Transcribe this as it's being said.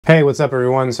Hey, what's up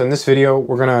everyone? So in this video,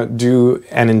 we're gonna do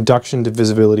an induction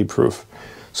divisibility proof.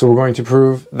 So we're going to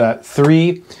prove that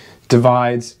 3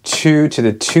 divides 2 to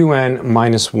the 2n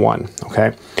minus 1,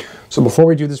 okay? So before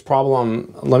we do this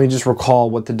problem, let me just recall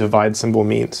what the divide symbol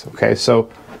means, okay? So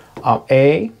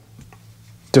A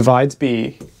divides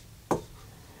B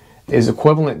is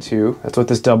equivalent to, that's what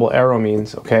this double arrow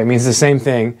means, okay? It means the same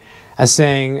thing as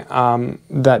saying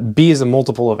that B is a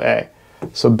multiple of A.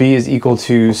 So B is equal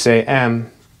to, say,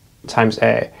 m times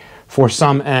A for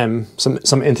some m,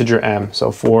 some integer m.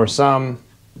 So for some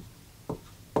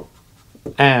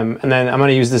m, and then I'm going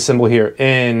to use this symbol here,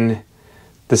 in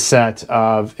the set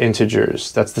of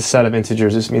integers. That's the set of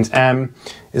integers. This means m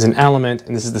is an element,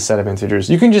 and this is the set of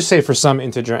integers. You can just say for some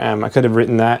integer m. I could have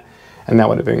written that, and that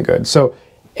would have been good. So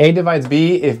A divides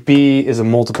B if B is a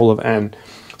multiple of n.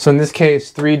 So in this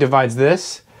case, 3 divides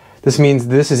this. This means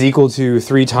this is equal to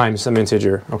 3 times some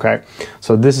integer, okay?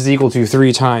 So this is equal to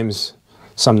 3 times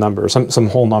some number, some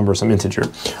whole number, some integer.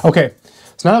 Okay,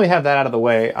 so now that we have that out of the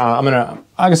way,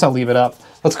 I guess I'll leave it up.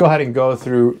 Let's go ahead and go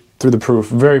through the proof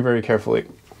very, very carefully.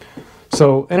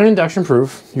 So in an induction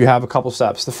proof, you have a couple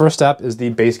steps. The first step is the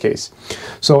base case.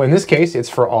 So in this case, it's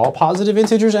for all positive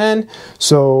integers n.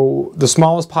 So the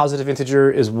smallest positive integer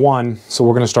is 1, so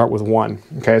we're gonna start with 1,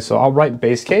 okay? So I'll write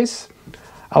base case.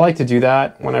 I like to do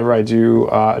that whenever I do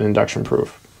an induction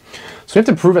proof. So we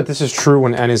have to prove that this is true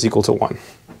when n is equal to 1.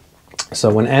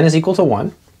 So when n is equal to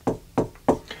 1,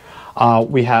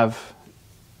 we have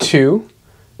 2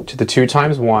 to the 2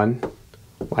 times 1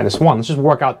 minus 1. Let's just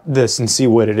work out this and see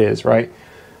what it is, right?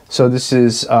 So this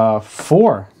is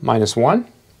 4 minus 1,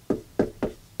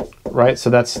 right? So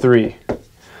that's 3.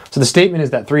 So the statement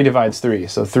is that 3 divides 3.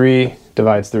 So 3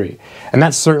 divides 3. And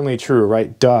that's certainly true,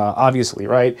 right? Duh, obviously,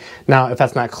 right? Now, if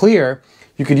that's not clear,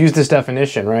 you could use this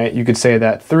definition, right? You could say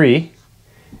that 3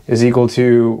 is equal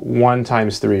to 1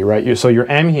 times 3, right? So your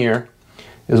m here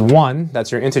is 1,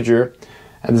 that's your integer,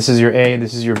 and this is your a,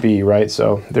 this is your b, right?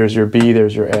 So there's your b,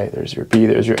 there's your a, there's your b,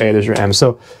 there's your a, there's your m.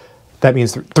 So that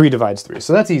means 3 divides 3.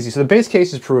 So that's easy. So the base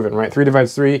case is proven, right? 3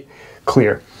 divides 3,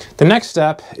 clear. The next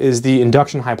step is the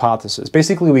induction hypothesis.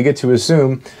 Basically, we get to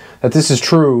assume that this is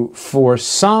true for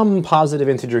some positive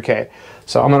integer k.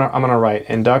 So I'm gonna write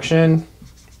induction,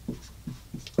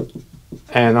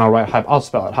 and I'll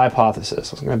spell it,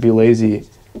 hypothesis. I'm gonna be lazy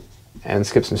and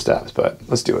skip some steps, but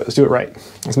let's do it. Let's do it right.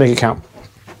 Let's make it count.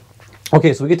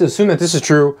 Okay, so we get to assume that this is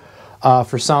true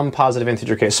for some positive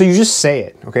integer k. So you just say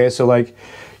it, okay? So like,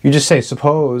 you just say,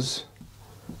 suppose,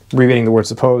 abbreviating the word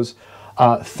suppose,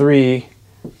 3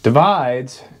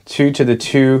 divides 2 to the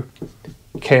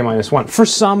 2k minus 1 for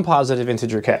some positive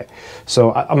integer k.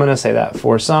 So I'm going to say that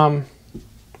for some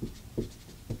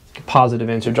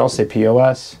positive integer, I'll say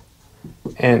POS,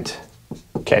 int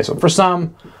k. So for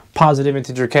some positive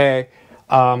integer k,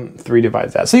 3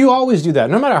 divides that. So you always do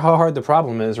that, no matter how hard the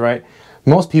problem is, right?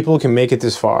 Most people can make it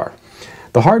this far.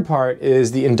 The hard part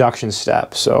is the induction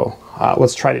step, so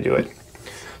let's try to do it.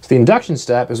 So the induction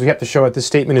step is we have to show that this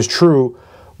statement is true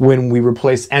when we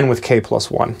replace n with k plus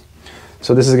 1.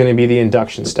 So this is going to be the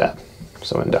induction step.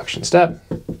 So induction step.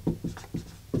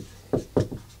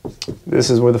 This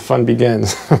is where the fun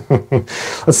begins.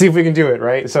 Let's see if we can do it,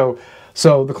 right? So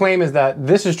the claim is that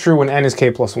this is true when n is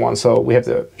k plus 1. So we have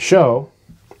to show,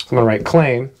 so I'm going to write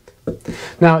claim.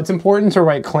 Now, it's important to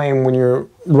write claim when you're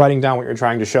writing down what you're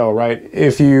trying to show, right?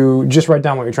 If you just write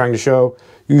down what you're trying to show,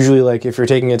 usually like if you're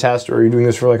taking a test or you're doing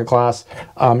this for like a class,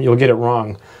 you'll get it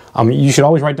wrong. You should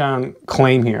always write down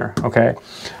claim here, okay?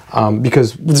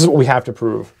 Because this is what we have to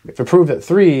prove. We have to prove that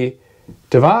 3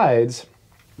 divides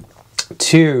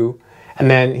 2, and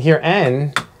then here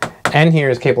n here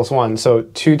is k plus 1, so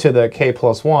 2 to the k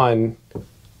plus 1,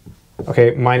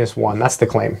 okay, minus 1. That's the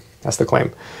claim. That's the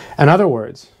claim. In other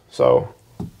words, so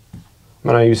I'm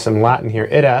going to use some Latin here.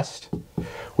 Id est,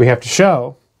 we have to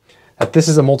show that this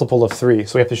is a multiple of 3.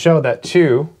 So we have to show that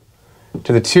 2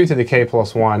 to the 2 to the k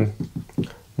plus 1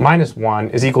 minus 1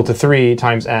 is equal to 3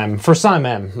 times m, for some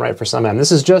m, right? For some m. This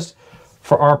is just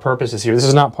for our purposes here. This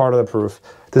is not part of the proof.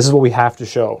 This is what we have to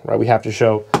show, right? We have to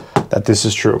show that this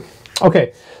is true.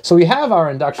 Okay, so we have our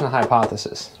induction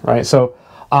hypothesis, right? So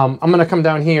I'm going to come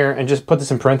down here and just put this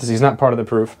in parentheses, not part of the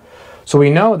proof. So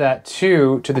we know that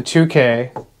 2 to the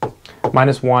 2k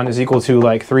minus 1 is equal to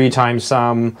like 3 times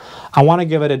some. I want to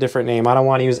give it a different name. I don't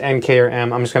want to use nk or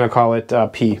m. I'm just going to call it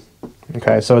p.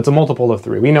 Okay, so it's a multiple of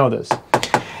 3. We know this.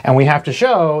 And we have to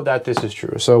show that this is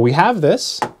true. So we have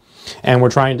this, and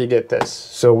we're trying to get this.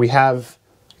 So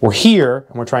we're here,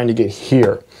 and we're trying to get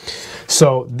here.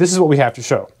 So this is what we have to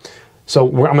show. So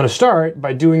I'm going to start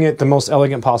by doing it the most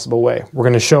elegant possible way. We're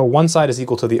going to show one side is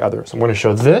equal to the other. So I'm going to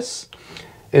show this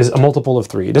is a multiple of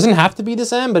 3. It doesn't have to be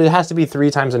this n, but it has to be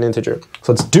 3 times an integer.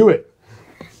 So let's do it.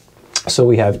 So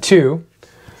we have 2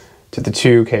 to the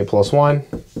 2k plus 1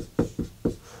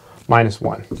 minus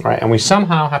 1, right? And we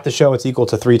somehow have to show it's equal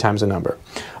to 3 times a number.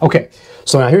 Okay,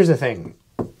 so now here's the thing.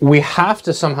 We have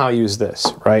to somehow use this,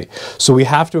 right? So we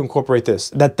have to incorporate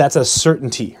this. That's a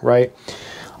certainty, right?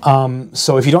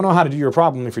 So if you don't know how to do your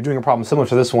problem, if you're doing a problem similar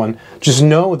to this one, just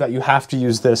know that you have to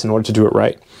use this in order to do it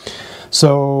right.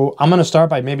 So I'm going to start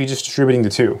by maybe just distributing the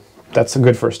 2. That's a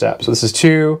good first step. So this is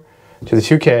 2 to the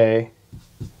 2k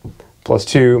plus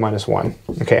 2 minus 1.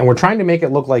 Okay, and we're trying to make it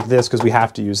look like this because we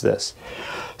have to use this.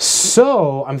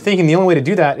 So I'm thinking the only way to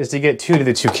do that is to get 2 to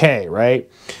the 2k, right?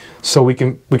 So we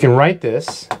can write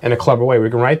this in a clever way. We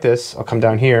can write this, I'll come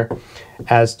down here,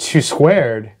 as 2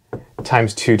 squared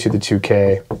times 2 to the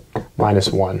 2k minus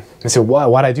 1. And so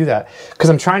why'd I do that? Because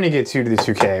I'm trying to get 2 to the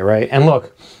 2k, right? And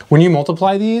look, when you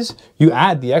multiply these, you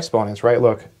add the exponents, right?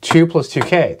 Look, 2 plus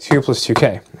 2k, 2 plus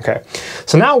 2k, okay?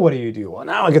 So now what do? Well,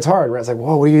 now it gets hard, right? It's like,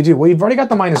 whoa, what do? Well, you've already got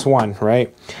the minus 1,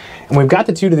 right? And we've got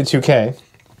the 2 to the 2k.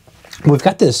 We've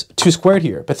got this 2 squared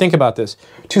here, but think about this.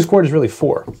 2 squared is really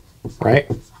 4, right?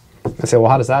 I say, well,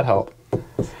 how does that help?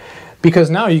 Because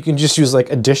now you can just use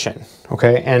like addition,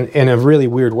 okay? And in a really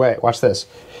weird way. Watch this.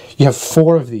 You have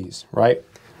 4 of these, right?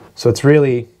 So it's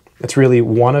really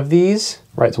 1 of these,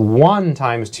 right? It's 1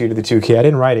 times 2 to the 2k. I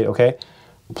didn't write it, okay?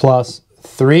 Plus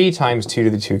 3 times 2 to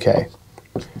the 2k,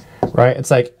 right?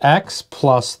 It's like x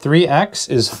plus 3x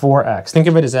is 4x. Think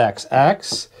of it as x.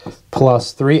 X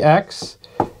plus 3x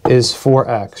is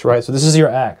 4x, right? So this is your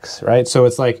x, right? So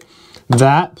it's like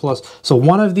that plus, so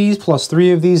 1 of these plus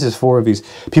 3 of these is 4 of these.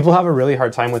 People have a really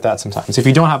hard time with that sometimes. If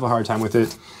you don't have a hard time with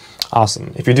it,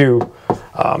 awesome. If you do,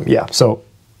 yeah. So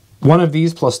 1 of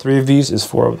these plus 3 of these is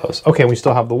 4 of those. Okay, we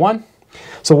still have the 1.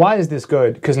 So why is this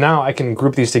good? Because now I can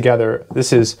group these together.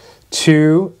 This is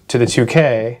 2 to the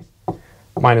 2k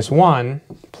minus 1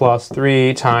 plus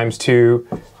 3 times 2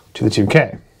 to the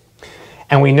 2k.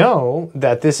 And we know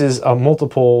that this is a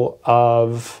multiple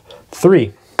of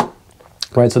 3.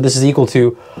 Right, so this is equal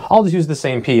to, I'll just use the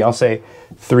same p. I'll say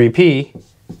 3p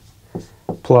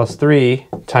plus 3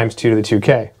 times 2 to the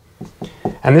 2k.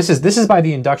 And this is by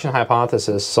the induction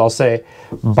hypothesis. So I'll say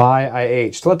by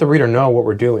IH to let the reader know what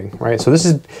we're doing, right? So this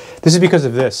is because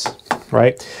of this,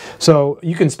 right? So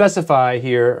you can specify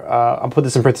here, I'll put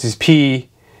this in parentheses, p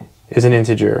is an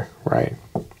integer, right?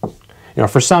 You know,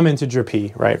 for some integer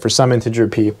p, right? For some integer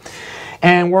p.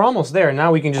 And we're almost there.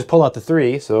 Now we can just pull out the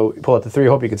 3. So pull out the 3. I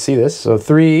hope you can see this. So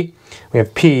 3, we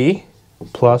have p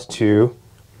plus 2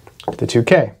 to the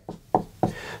 2k.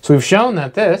 So we've shown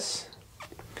that this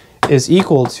is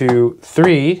equal to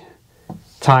 3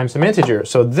 times some integer.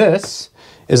 So this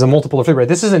is a multiple of 3, right?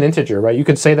 This is an integer, right? You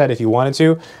could say that if you wanted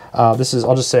to. This is,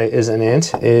 I'll just say is an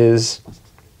int, is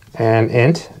an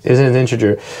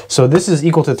integer. So this is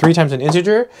equal to 3 times an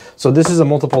integer. So this is a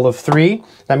multiple of 3.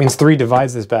 That means 3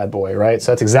 divides this bad boy, right?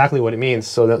 So that's exactly what it means.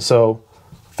 So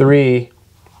 3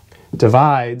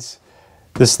 divides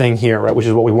this thing here, right? Which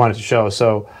is what we wanted to show.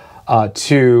 So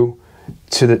 2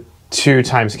 to the 2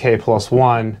 times k plus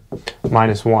 1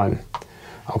 minus 1.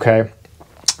 Okay.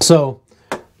 So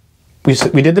we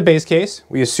did the base case.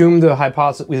 We assumed the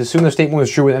hypothesis. We assumed the statement was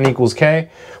true with n equals k.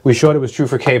 We showed it was true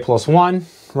for k plus 1.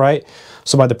 Right?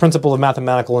 So by the principle of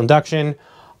mathematical induction,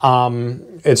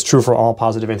 it's true for all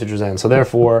positive integers n. So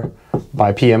therefore,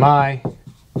 by PMI,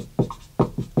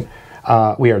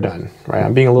 we are done. Right?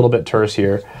 I'm being a little bit terse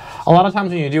here. A lot of times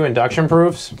when you do induction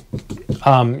proofs,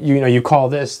 you call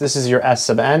this is your S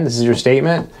sub n, this is your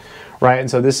statement, right?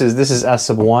 And so this is S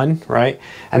sub 1, right?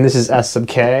 And this is S sub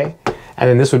k, and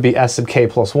then this would be S sub k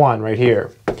plus 1 right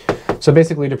here. So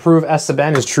basically, to prove S sub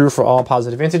n is true for all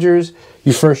positive integers,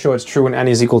 you first show it's true when n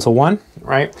is equal to 1,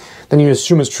 right? Then you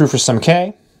assume it's true for some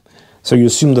k. So you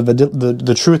assume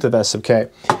the truth of S sub k.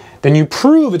 Then you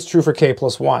prove it's true for k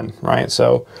plus 1, right?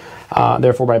 So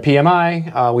therefore, by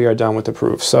PMI, we are done with the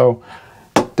proof. So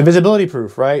divisibility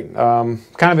proof, right? Kind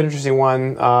of an interesting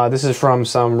one. This is from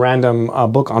some random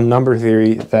book on number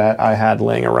theory that I had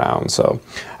laying around. So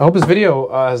I hope this video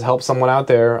has helped someone out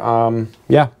there.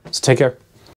 Yeah, so take care.